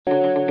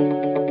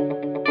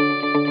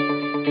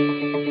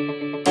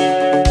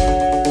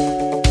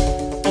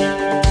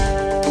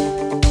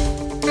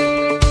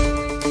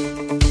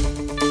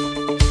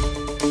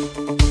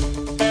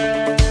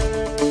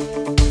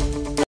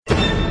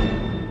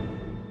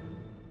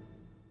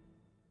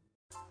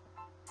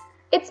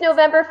It's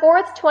November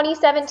 4th,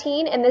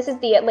 2017, and this is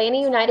the Atlanta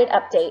United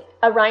Update,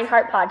 a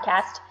Reinhardt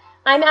podcast.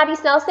 I'm Abby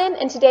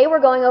Snelson, and today we're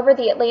going over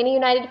the Atlanta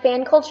United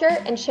fan culture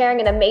and sharing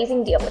an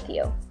amazing deal with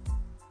you.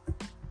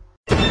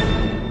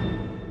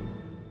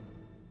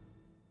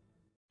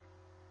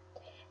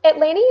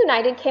 Atlanta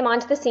United came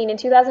onto the scene in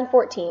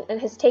 2014 and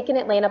has taken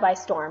Atlanta by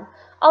storm.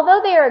 Although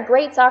they are a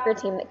great soccer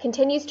team that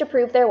continues to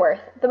prove their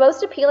worth, the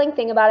most appealing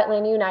thing about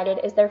Atlanta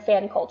United is their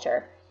fan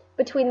culture.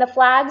 Between the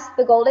flags,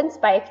 the golden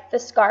spike, the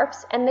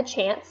scarps, and the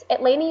chants,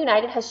 Atlanta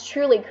United has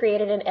truly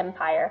created an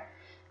empire.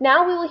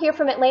 Now we will hear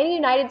from Atlanta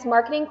United's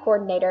marketing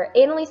coordinator,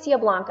 Analicia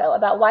Blanco,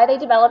 about why they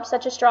developed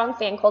such a strong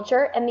fan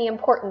culture and the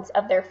importance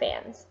of their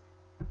fans.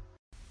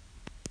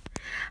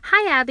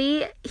 Hi,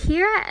 Abby.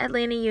 Here at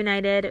Atlanta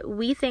United,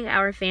 we think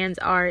our fans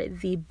are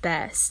the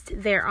best.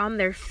 They're on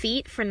their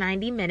feet for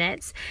 90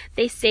 minutes.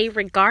 They stay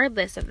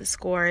regardless of the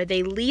score.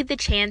 They lead the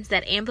chants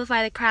that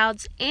amplify the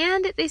crowds,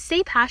 and they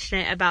stay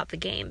passionate about the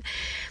game.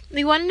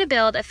 We wanted to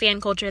build a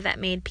fan culture that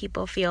made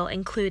people feel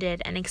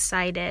included and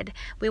excited.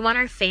 We want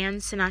our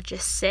fans to not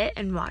just sit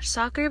and watch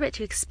soccer, but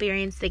to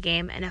experience the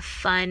game in a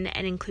fun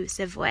and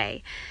inclusive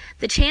way.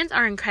 The chants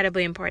are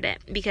incredibly important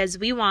because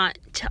we want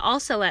to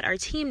also let our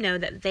team know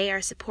that they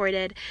are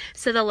supported,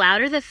 so the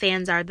louder the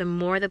fans are, the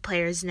more the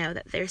players know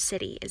that their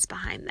city is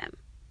behind them.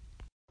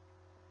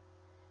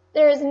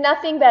 There is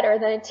nothing better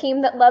than a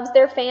team that loves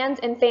their fans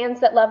and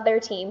fans that love their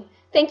team.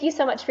 Thank you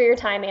so much for your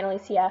time,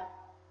 Analicia.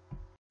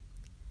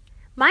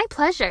 My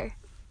pleasure.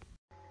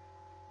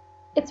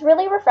 It's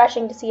really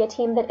refreshing to see a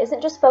team that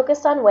isn't just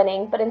focused on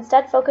winning, but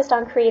instead focused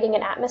on creating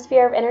an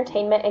atmosphere of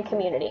entertainment and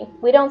community.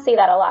 We don't see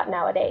that a lot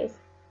nowadays.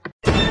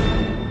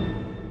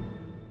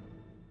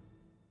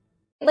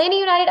 Atlanta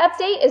United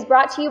Update is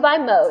brought to you by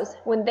Moe's.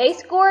 When they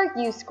score,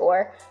 you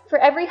score. For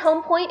every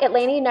home point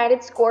Atlanta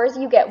United scores,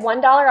 you get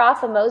 $1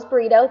 off a Moe's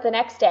burrito the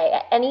next day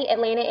at any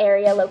Atlanta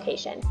area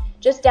location.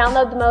 Just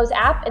download the Moe's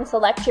app and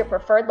select your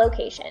preferred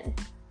location.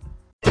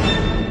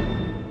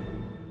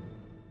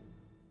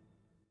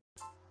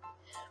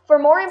 For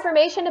more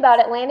information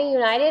about Atlanta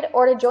United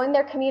or to join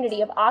their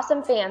community of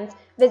awesome fans,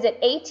 visit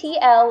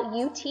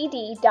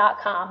atlutd.com.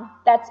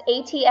 That's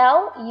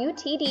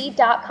atlutd.com.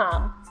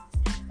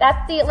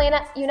 That's the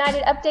Atlanta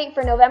United Update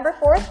for November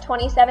 4th,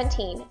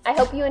 2017. I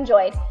hope you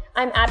enjoyed.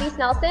 I'm Abby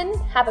Snelson.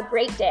 Have a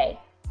great day.